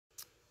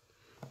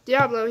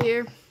Diablo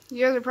here.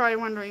 You guys are probably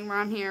wondering why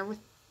I'm here with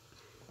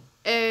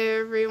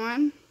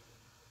everyone.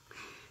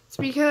 It's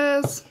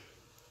because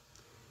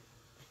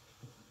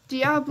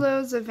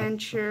Diablo's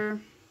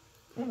adventure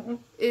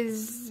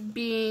is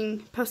being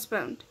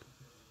postponed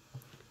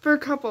for a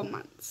couple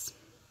months.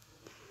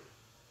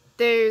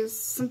 There's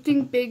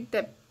something big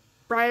that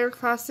Briar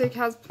Classic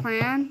has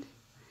planned,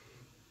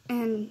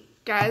 and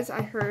guys,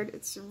 I heard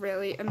it's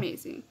really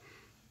amazing.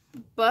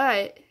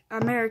 But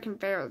American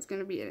Pharaoh is going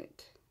to be in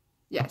it.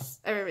 Yes,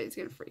 everybody's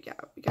going to freak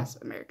out because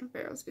American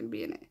Pharaoh is going to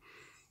be in it.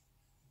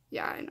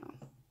 Yeah, I know.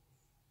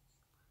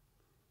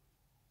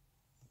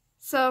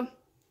 So,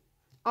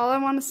 all I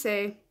want to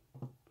say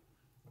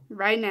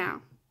right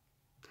now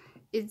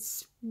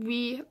is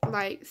we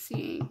like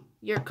seeing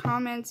your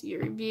comments,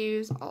 your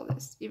reviews, all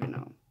this, even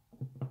though,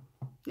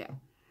 yeah.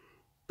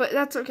 But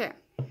that's okay.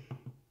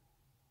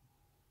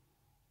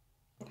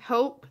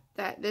 Hope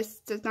that this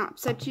does not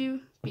upset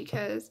you,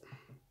 because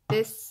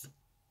this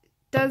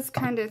does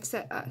kind of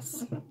upset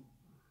us.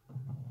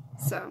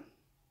 So,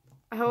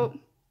 I hope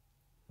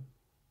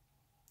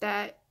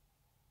that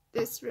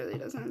this really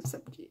doesn't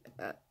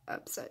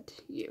upset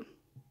you.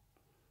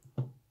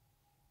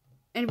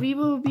 And we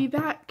will be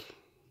back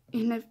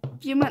in a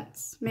few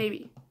months,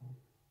 maybe.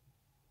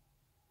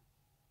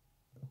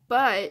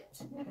 But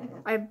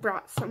I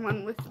brought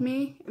someone with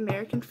me,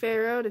 American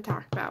Pharaoh, to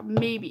talk about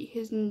maybe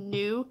his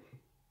new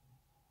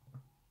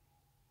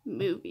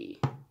movie.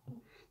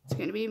 It's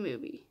going to be a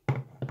movie.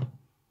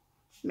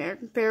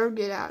 American Pharaoh,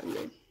 get out of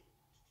here.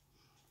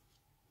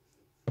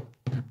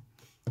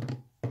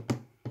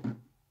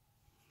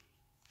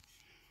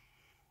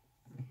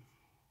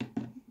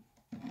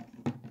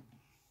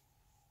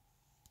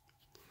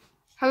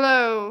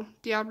 Hello,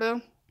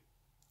 Diablo.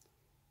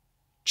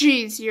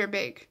 Jeez, you're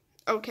big.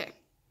 Okay.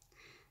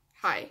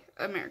 Hi,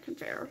 American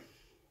Pharaoh.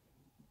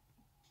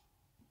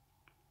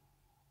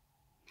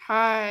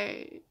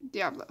 Hi,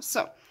 Diablo.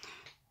 So,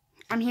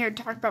 I'm here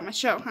to talk about my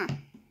show, huh?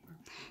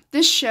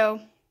 This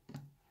show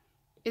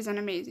is an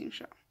amazing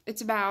show.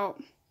 It's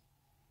about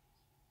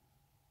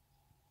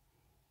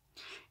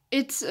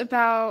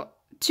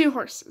two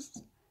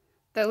horses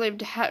that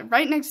lived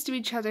right next to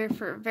each other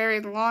for a very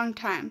long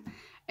time.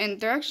 And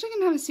they're actually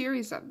going to have a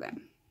series of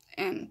them.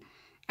 And,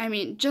 I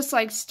mean, just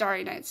like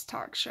Starry Night's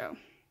talk show.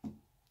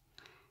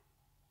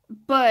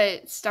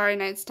 But Starry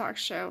Night's talk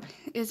show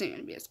isn't going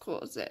to be as cool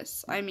as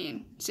this. I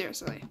mean,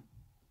 seriously.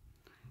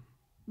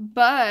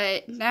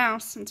 But now,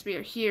 since we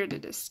are here to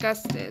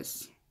discuss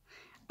this,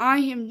 I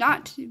am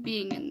not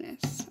being in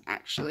this,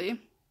 actually.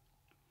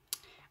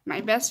 My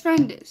best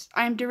friend is.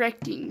 I'm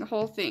directing the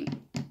whole thing.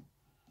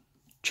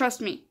 Trust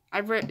me,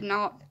 I've written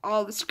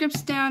all the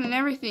scripts down and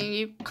everything.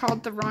 You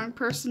called the wrong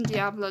person,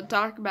 Diablo, to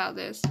talk about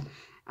this.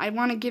 I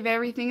want to give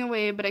everything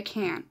away, but I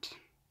can't.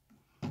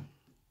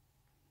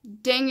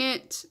 Dang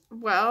it.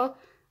 Well,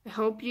 I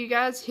hope you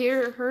guys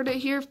heard it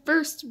here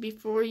first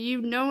before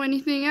you know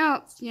anything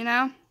else, you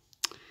know?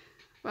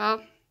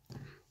 Well,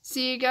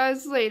 see you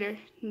guys later,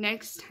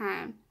 next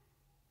time,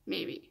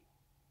 maybe,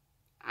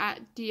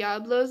 at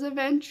Diablo's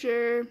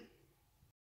Adventure.